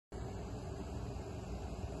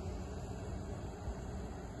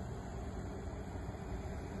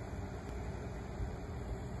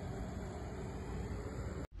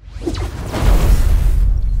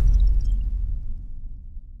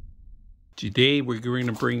Today we're going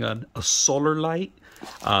to bring a solar light,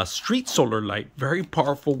 street solar light, very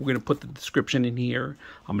powerful. We're going to put the description in here,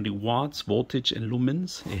 how many watts, voltage, and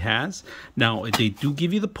lumens it has. Now they do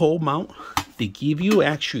give you the pole mount. They give you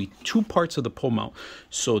actually two parts of the pole mount,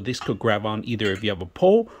 so this could grab on either if you have a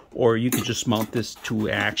pole, or you could just mount this to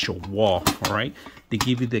an actual wall. All right, they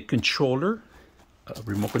give you the controller,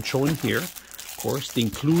 remote control in here. Of course, they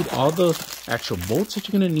include all the actual bolts that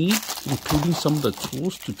you're going to need, including some of the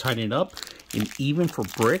tools to tighten it up. And even for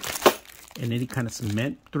brick and any kind of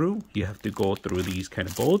cement through, you have to go through these kind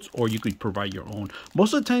of bolts, or you could provide your own.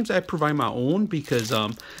 Most of the times I provide my own because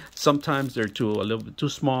sometimes they're a little bit too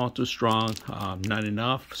small, too strong, not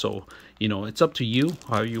enough. So, you know, it's up to you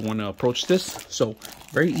how you want to approach this. So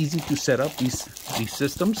very easy to set up these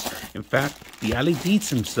systems. In fact, the LEDs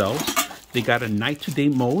themselves, they got a night to day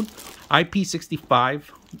mode, IP65,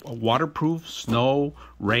 waterproof, snow,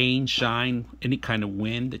 rain, shine, any kind of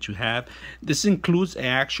wind that you have. This includes an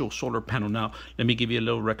actual solar panel. Now, let me give you a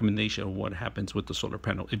little recommendation of what happens with the solar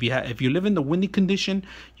panel. If you live in the windy condition,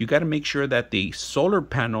 you got to make sure that the solar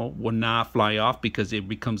panel will not fly off, because it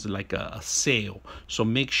becomes like a sail. So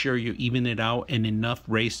make sure you even it out and enough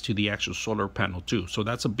raise to the actual solar panel too. So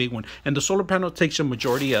that's a big one. And the solar panel takes a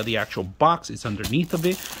majority of the actual box. It's underneath of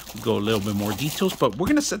it. We'll go a little bit more details, but we're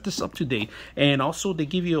gonna set this up today. And also they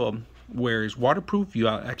give you where it's waterproof. You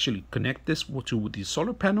actually connect this to the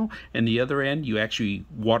solar panel, and the other end you actually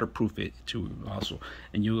waterproof it too also.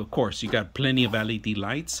 And you, of course, you got plenty of LED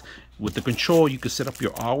lights. With the control, you could set up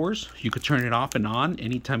your hours. You could turn it off and on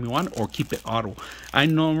anytime you want, or keep it auto. I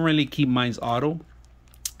normally keep mine's auto,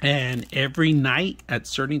 and every night at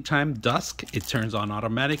certain time, dusk, it turns on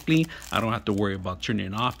automatically. I don't have to worry about turning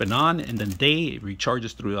it off and on. And then day, it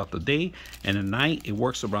recharges throughout the day. And at night, it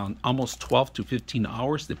works around almost 12 to 15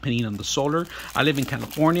 hours, depending on the solar. I live in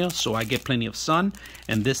California, so I get plenty of sun.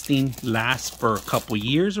 And this thing lasts for a couple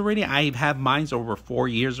years already. I've had mine over 4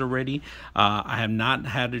 years already. I have not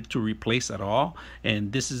had it to replace at all.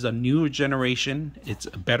 And this is a newer generation. It's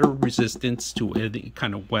a better resistance to any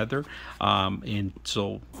kind of weather. And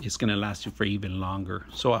so it's gonna last you for even longer.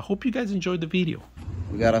 So I hope you guys enjoyed the video.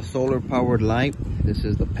 We got a solar powered light. This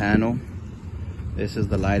is the panel. This is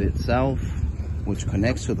the light itself, which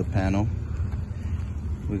connects to the panel.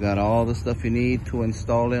 We got all the stuff you need to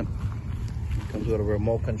install it. It comes with a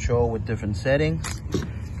remote control with different settings,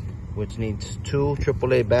 which needs 2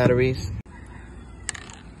 AAA batteries.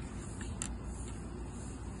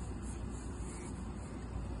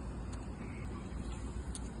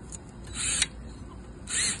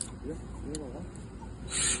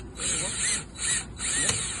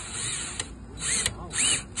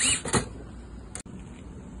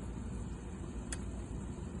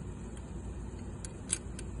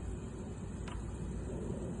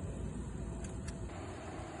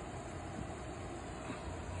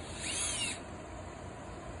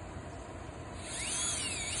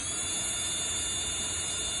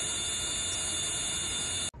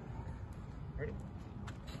 Ready?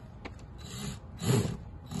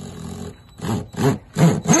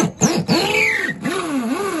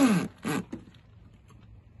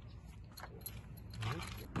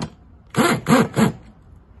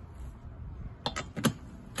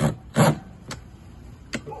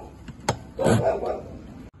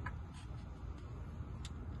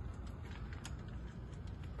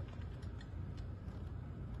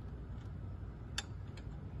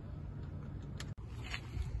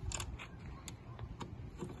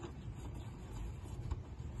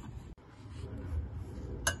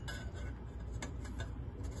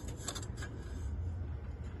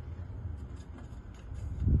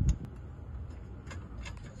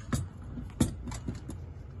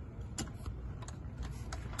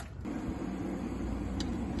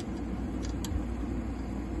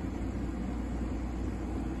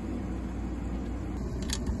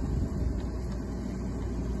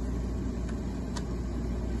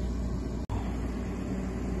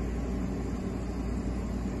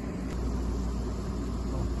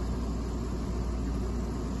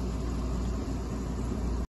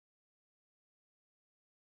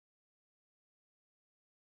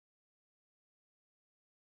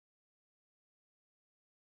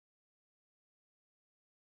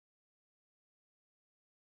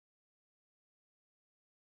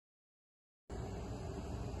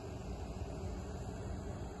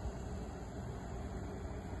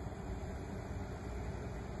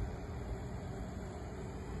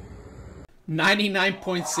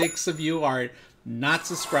 .6 of you are not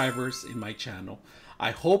subscribers in my channel.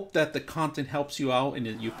 I hope that the content helps you out and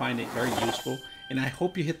that you find it very useful, and I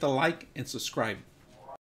hope you hit the like and subscribe.